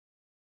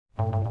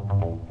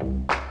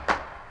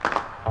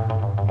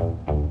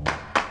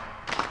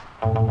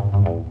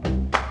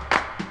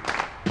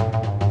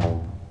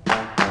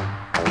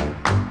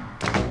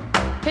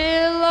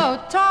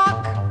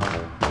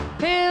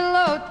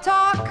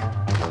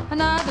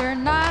Another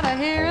night of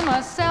hearing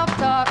myself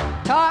talk,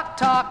 talk,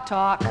 talk,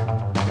 talk.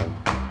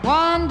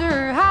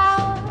 Wonder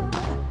how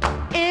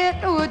it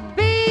would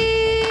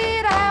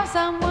be to have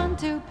someone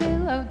to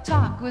pillow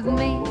talk with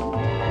me.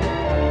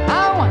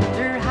 I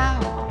wonder how,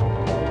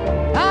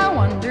 I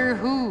wonder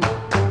who.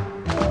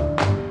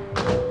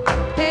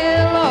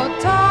 Pillow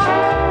talk,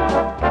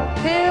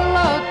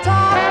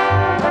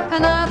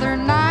 another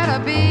night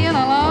of being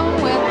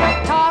alone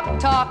with talk,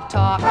 talk,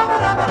 talk.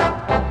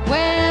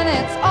 When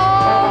it's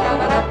all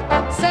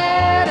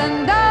said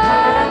and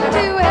done,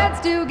 two heads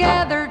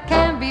together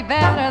can be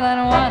better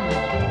than one.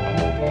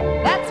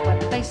 That's what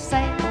they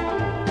say,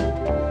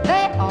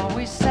 they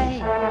always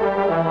say.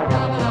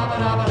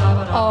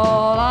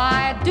 All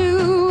I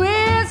do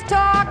is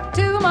talk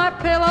to my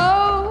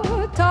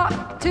pillow,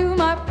 talk to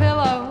my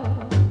pillow,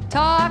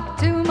 talk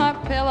to my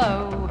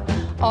pillow.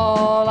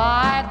 All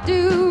I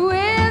do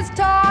is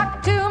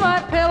talk to my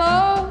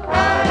pillow.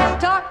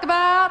 Talk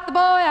about the boy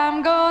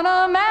I'm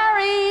gonna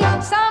marry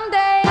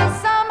someday,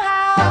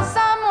 somehow,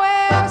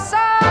 somewhere,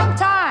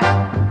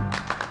 sometime.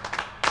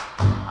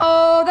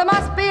 Oh, there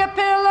must be a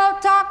pillow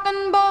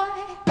talking boy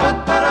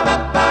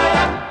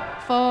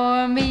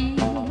for me.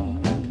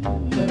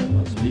 There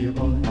must be a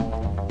boy.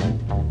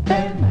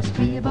 There must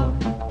be a boy.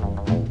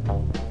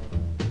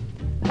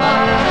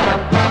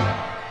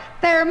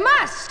 There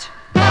must.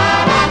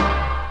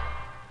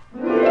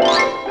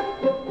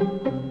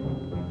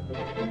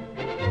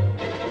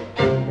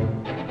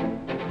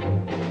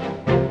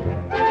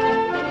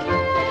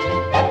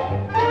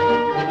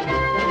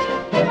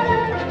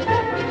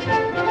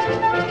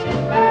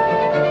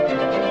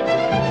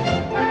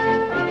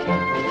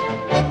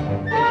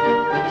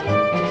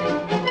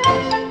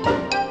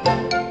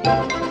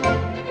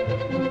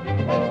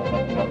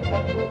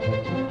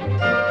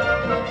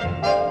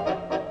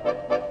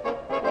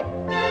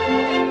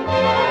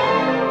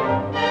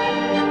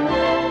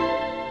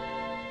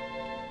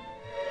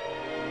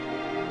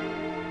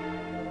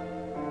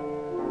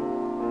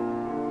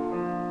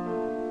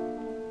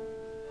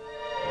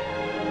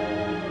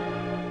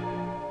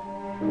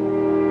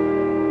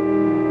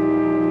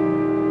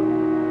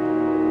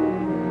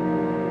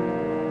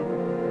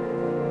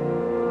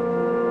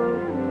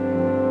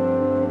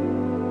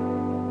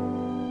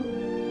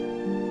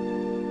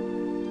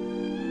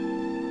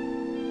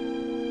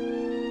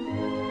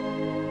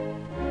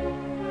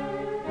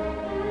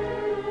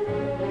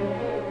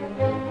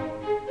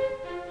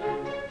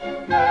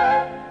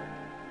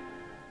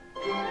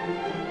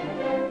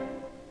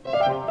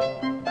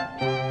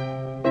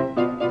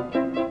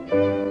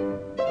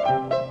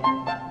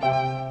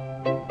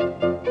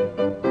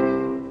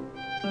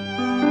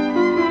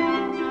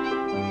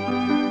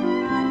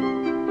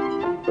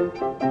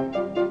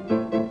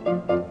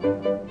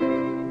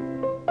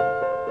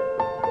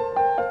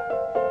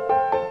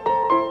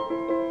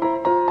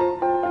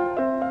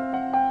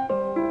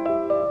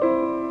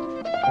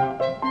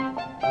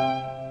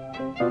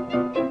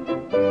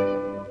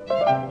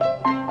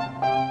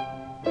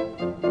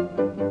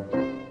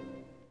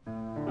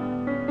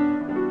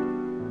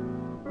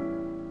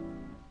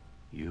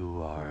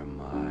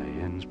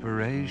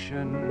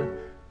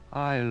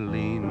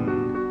 Eileen,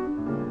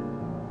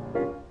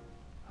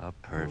 a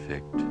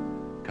perfect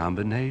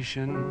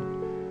combination.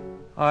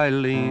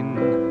 Eileen,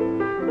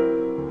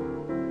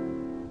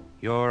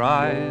 your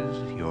eyes,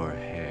 your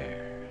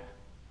hair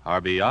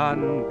are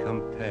beyond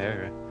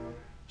compare.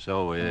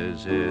 So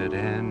is it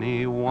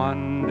any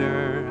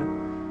wonder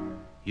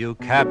you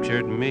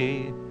captured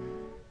me,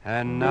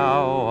 and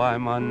now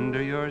I'm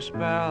under your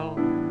spell,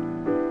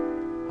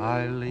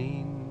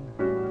 Eileen?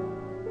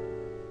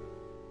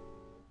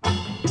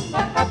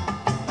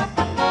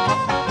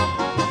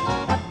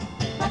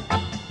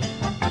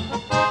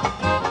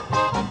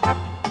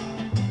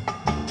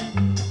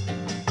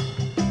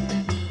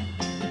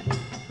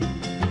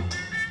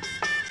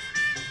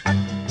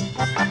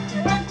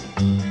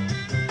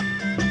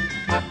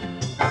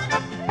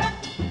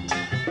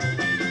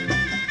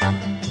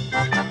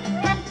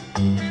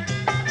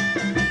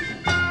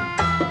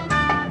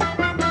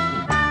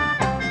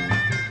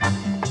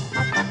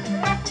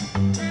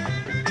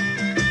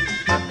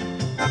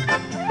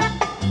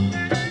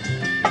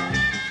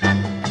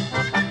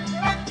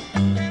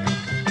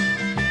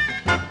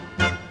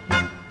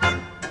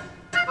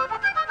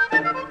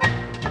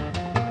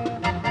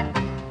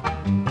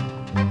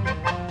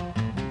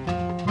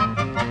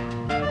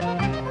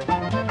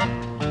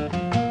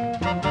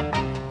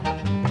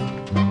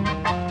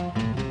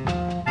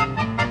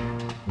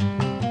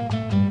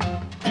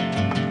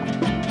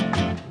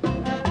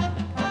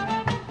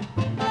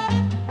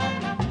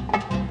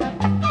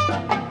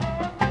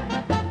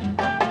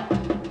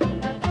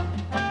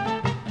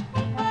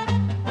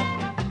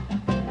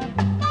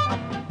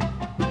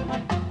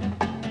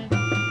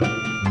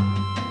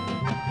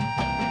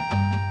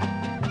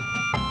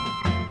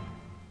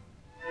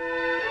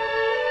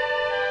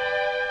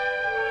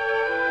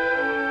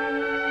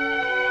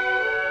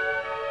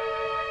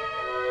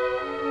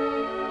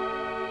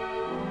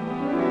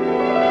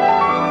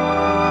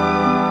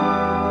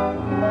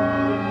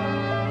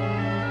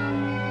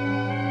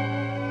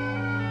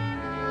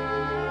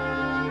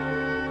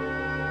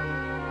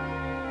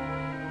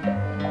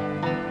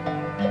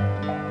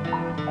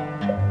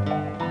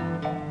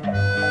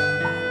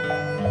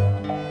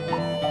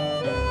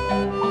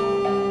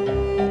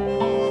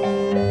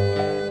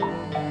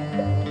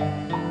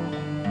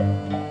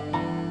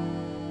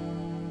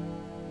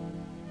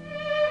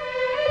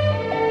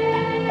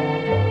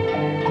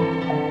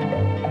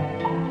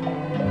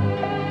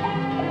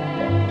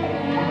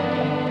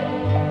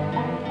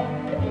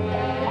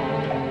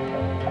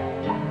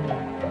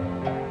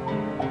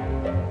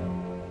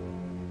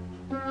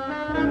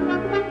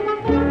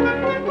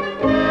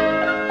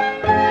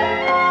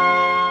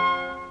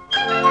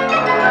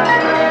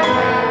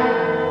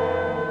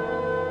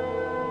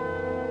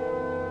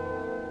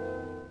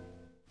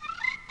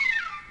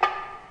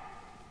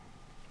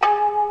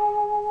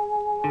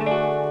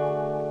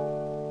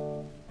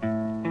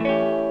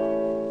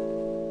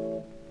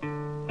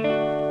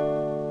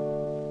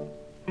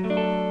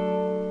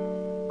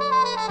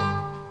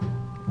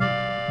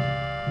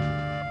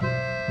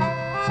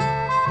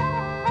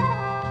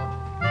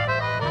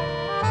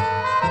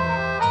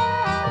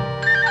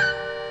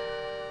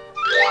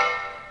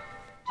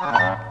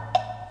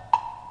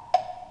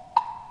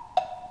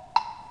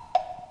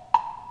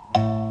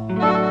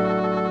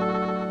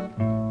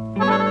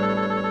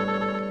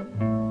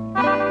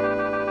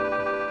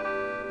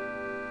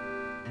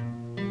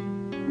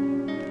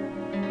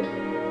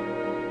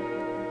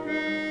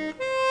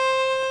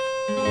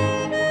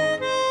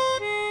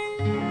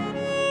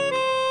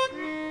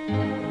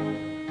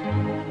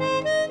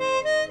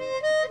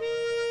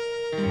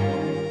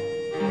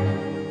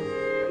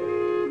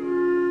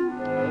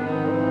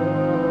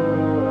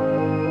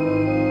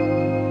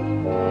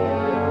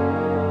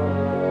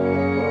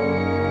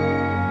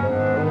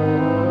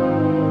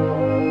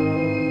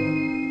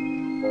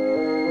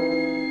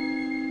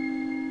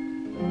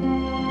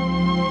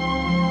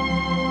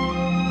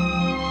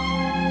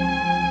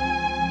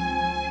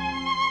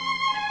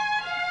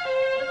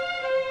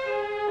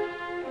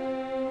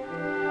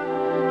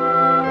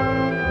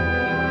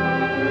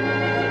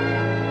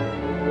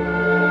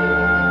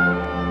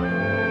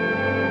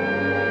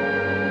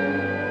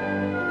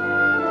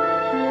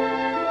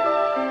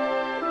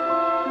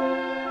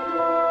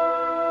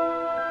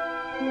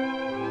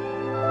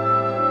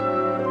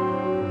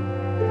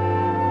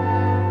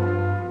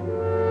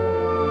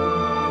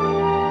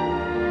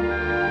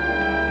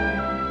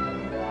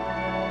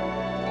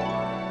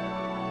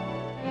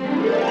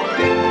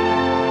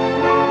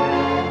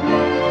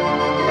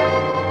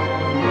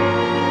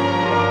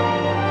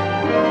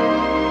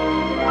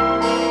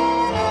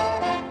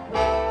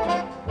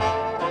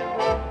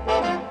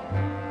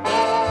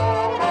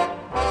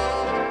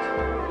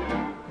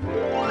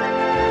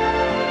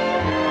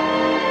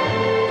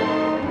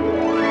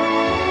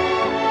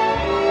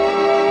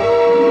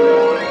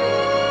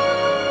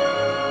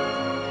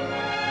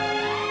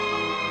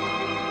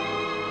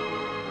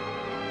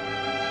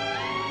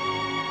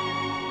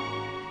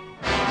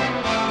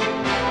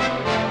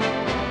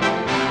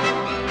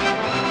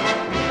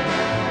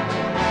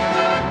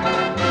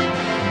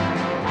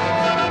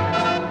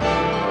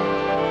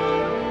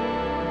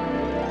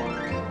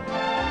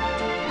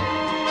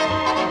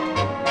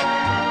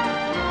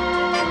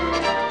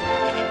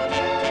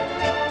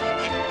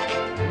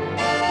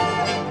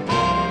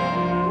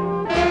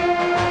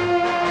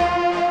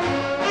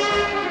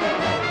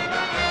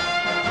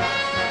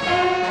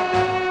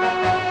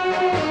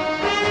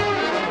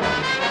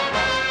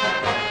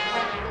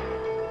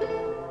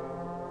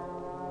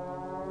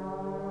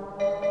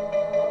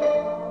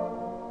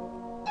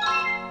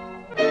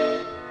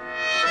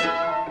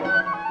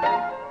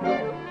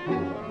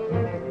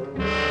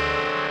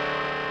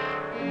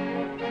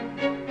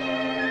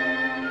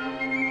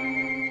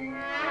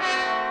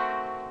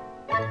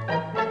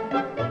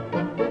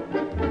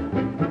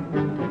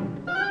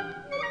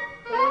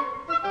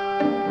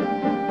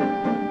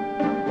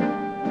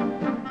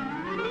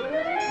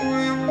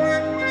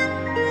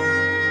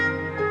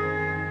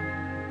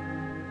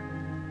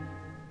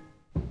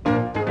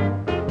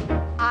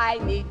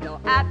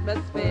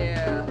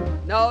 atmosphere,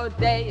 no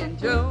day in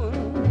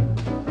June.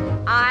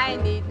 I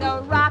need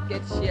no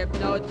rocket ship,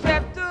 no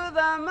trip to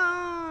the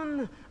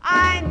moon.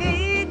 I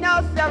need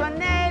no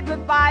serenade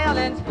with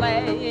violins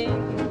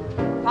playing,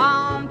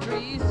 palm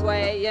trees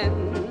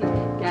swaying.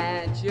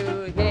 Can't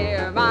you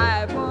hear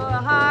my poor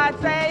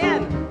heart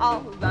saying,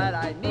 all that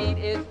I need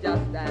is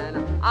just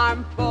an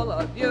armful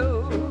of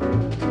you.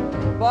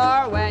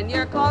 For when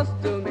you're close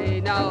to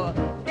me, no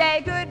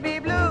day could be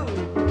blue.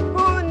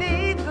 Who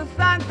needs the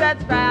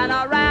sunset's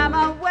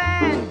panorama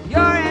when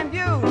you're in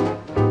view?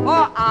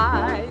 For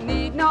I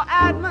need no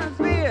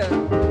atmosphere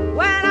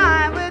when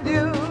I'm with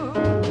you.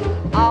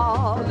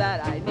 All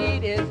that I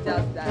need is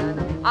just an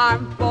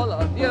armful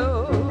of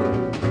you.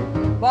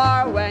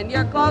 For when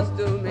you're close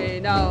to me,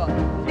 no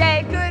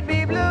day could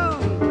be blue.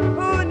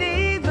 Who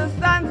needs the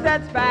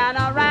sunset's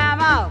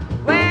panorama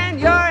when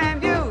you're in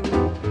view?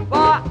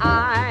 For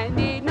I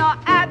need no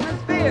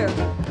atmosphere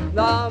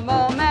the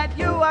moment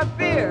you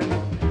appear.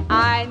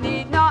 I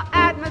need no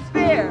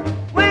atmosphere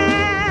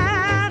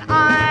when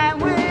I'm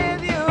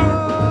with you.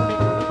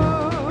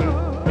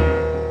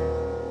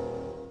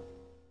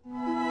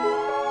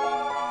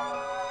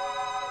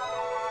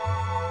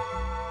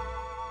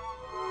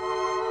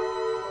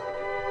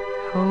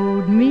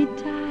 Hold me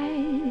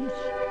tight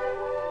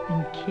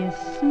and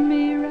kiss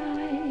me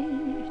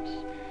right.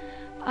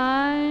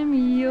 I'm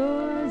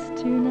yours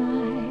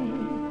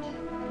tonight,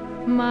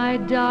 my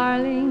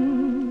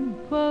darling,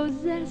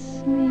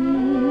 possess me.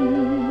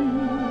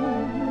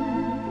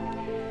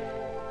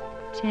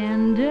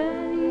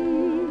 Tenderly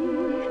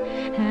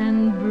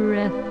and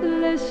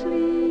breathlessly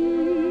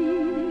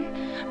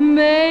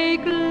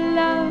make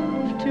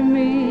love to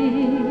me,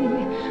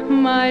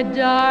 my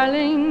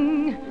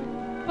darling,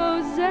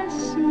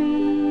 possess me.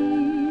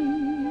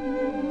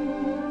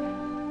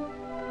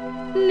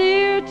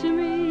 Near to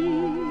me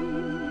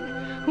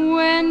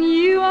when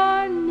you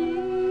are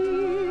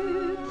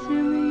near to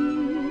me,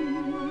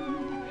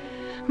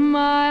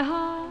 my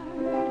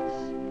heart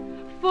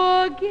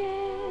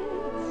forgets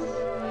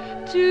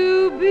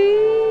to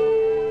beat.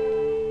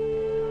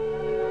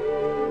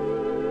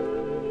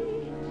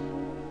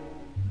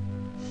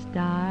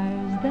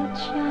 Stars that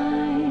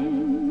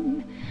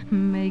shine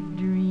make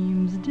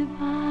dreams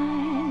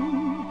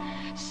divine.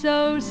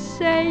 So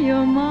say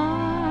you're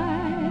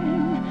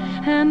mine,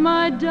 and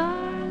my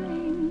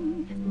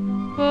darling,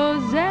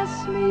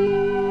 possess me.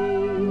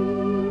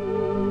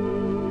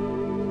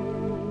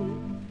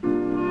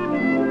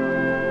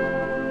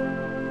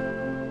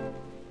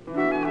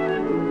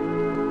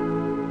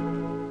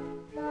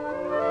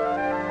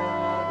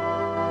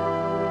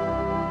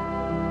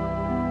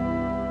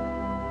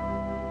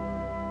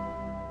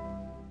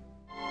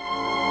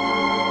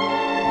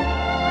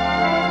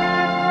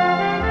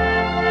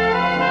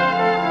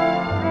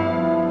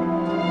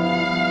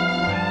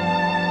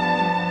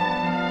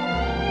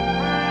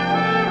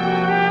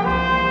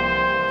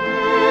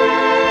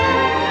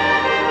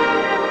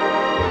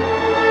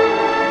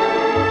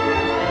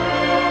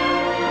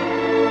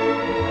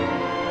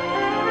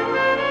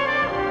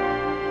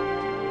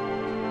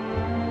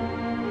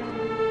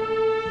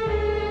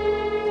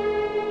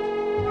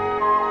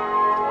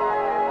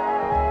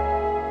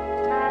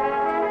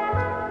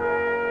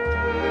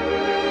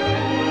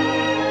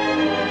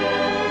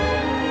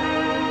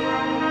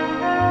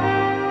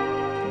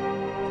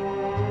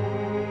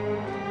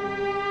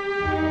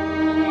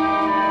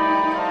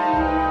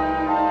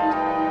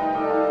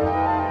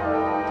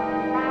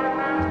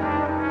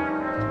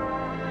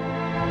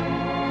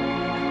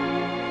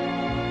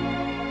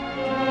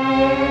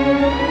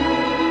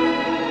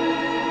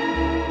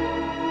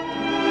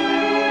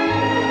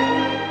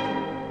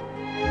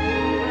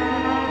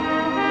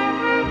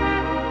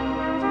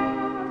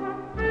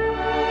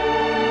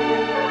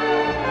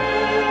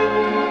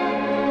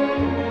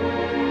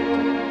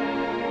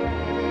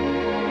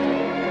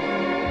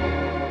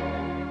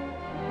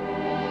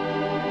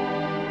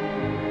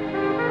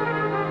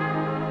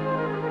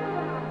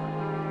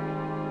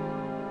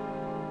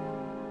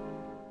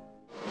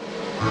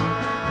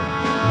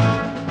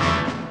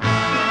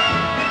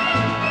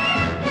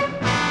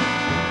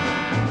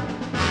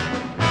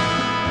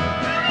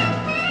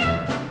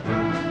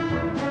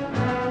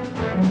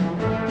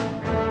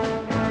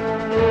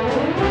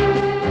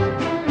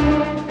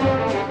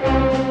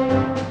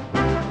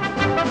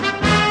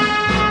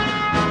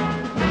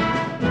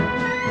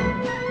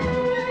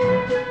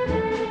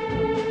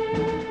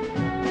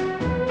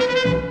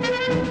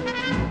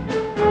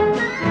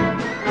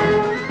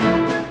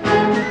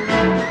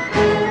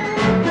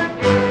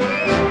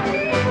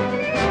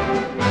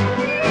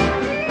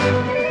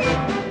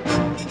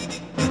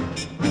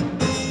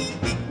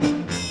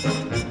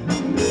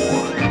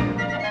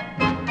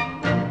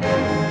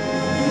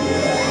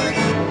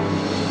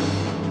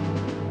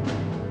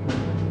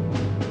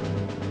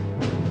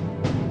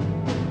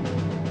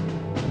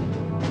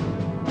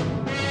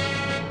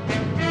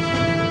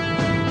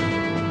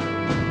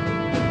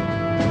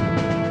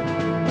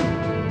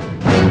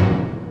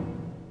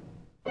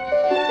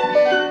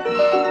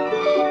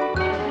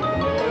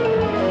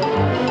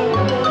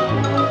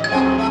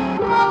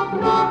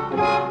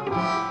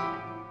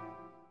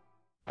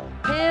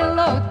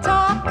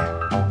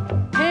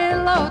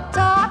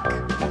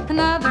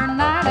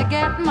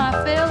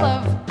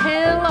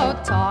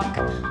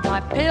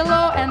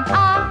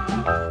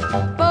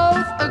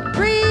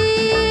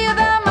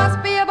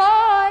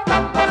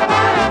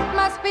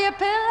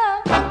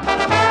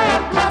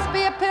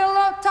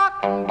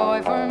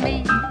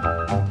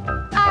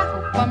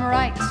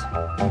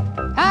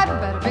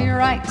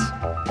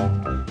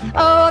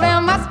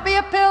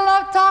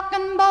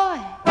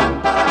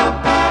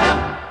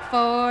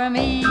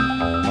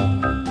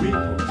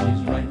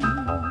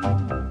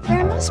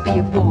 be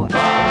a boy.